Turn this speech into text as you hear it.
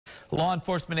Law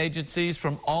enforcement agencies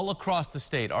from all across the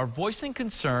state are voicing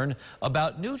concern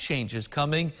about new changes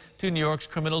coming to New York's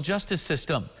criminal justice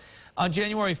system. On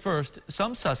January 1st,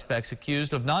 some suspects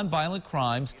accused of nonviolent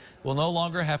crimes will no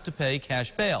longer have to pay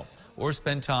cash bail or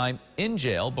spend time in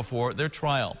jail before their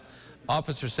trial.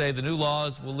 Officers say the new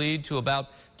laws will lead to about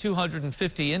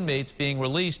 250 inmates being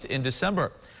released in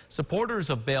December. Supporters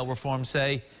of bail reform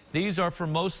say these are for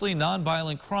mostly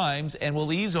nonviolent crimes and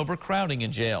will ease overcrowding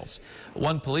in jails.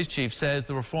 One police chief says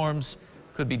the reforms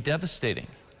could be devastating.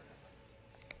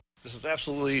 This is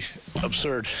absolutely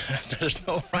absurd. There's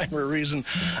no rhyme or reason.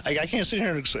 I can't sit here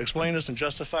and explain this and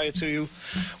justify it to you.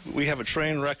 We have a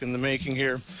train wreck in the making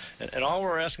here, and all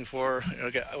we're asking for,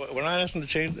 we're not asking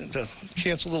to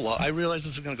cancel the law. I realize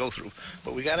this is going to go through,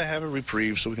 but we got to have a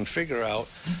reprieve so we can figure out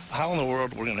how in the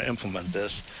world we're going to implement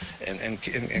this and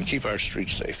keep our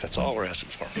streets safe. That's all we're asking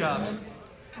for.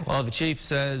 Well, the chief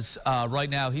says right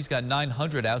now he's got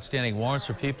 900 outstanding warrants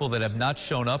for people that have not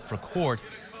shown up for court.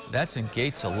 That's in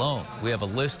Gates alone. We have a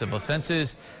list of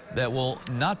offenses that will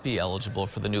not be eligible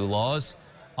for the new laws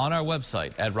on our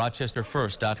website at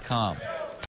rochesterfirst.com.